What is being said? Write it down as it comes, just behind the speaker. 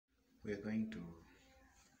we're going to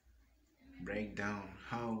break down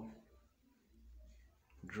how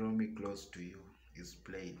Draw Me Close to You is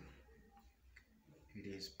played. It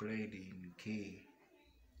is played in key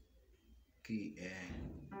A.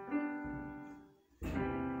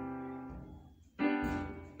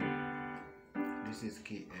 This is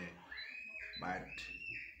key A, but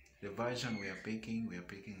the version we are picking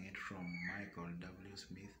it from Michael W.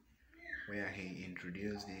 Smith, where he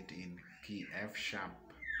introduced it in key F sharp.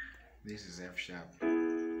 This is F sharp, and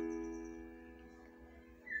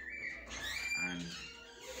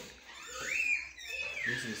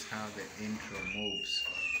this is how the intro moves.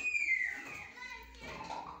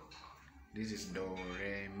 This is Do,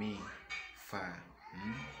 Re, Mi, Fa.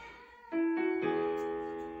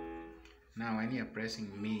 Now when you're pressing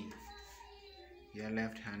Mi, your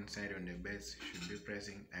left hand side on the bass should be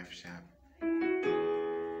pressing F sharp.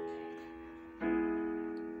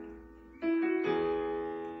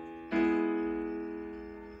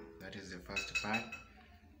 That is the first part.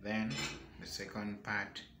 Then the second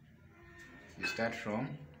part, you start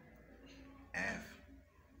from F.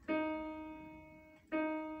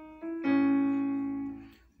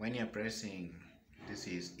 When you're pressing, this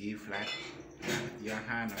is E flat, your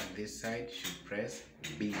hand on this side should press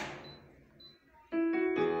B.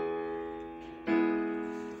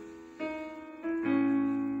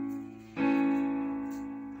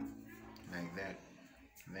 Like that.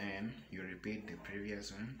 Then you repeat the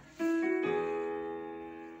previous one.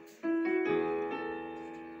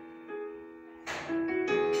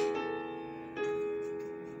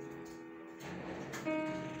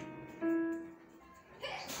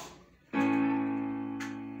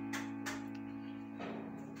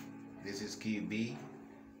 This is key B,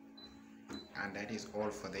 and that is all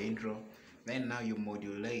for the intro. Then now you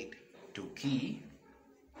modulate to key,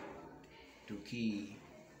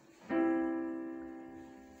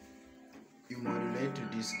 you modulate to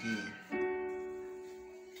this key.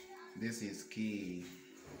 This is key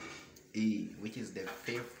E, which is the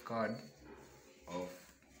fifth chord of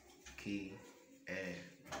key A.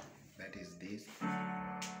 That is this.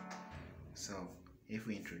 So if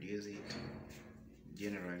we introduce it,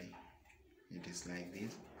 generally it is like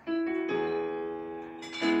this.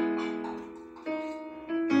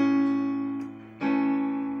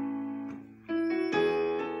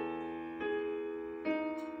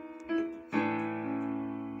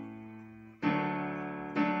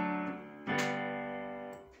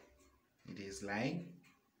 It is like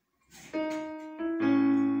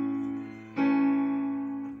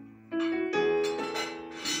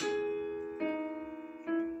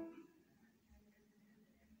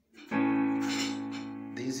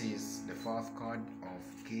this is the fourth chord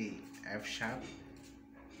of key F sharp.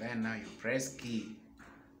 Then now you press key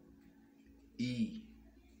E.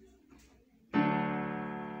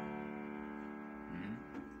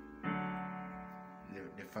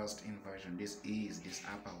 The first inversion, this E is this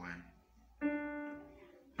upper one.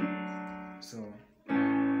 So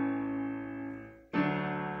then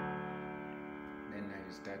now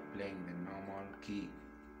you start playing the normal key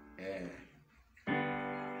A.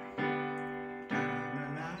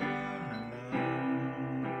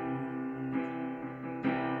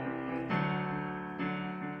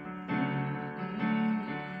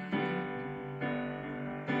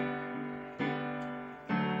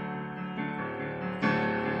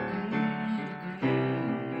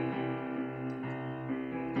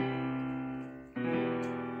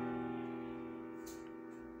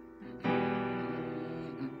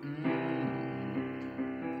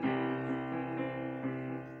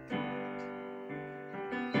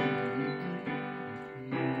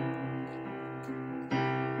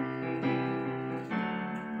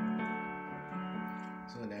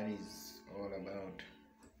 So that is all about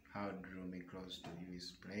how Draw Me Close to You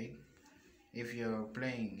is played. If you're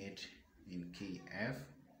playing it in key F,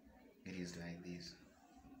 it is like this.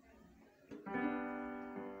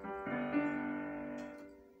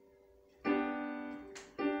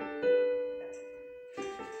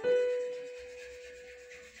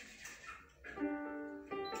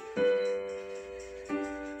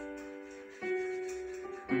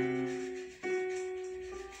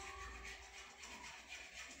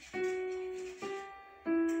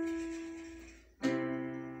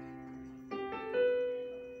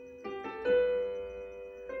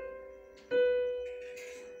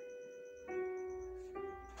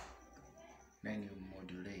 Then you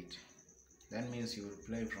modulate. That means you will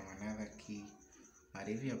play from another key. But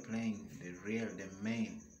if you're playing the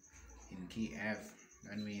main in key F,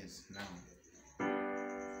 that means now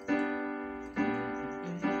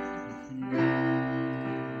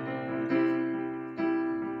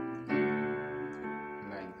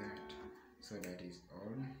like that. So that is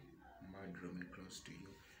all. More drumming close to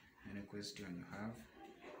you. Any question you have,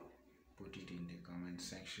 put it in the comment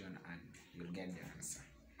section and you'll get the answer.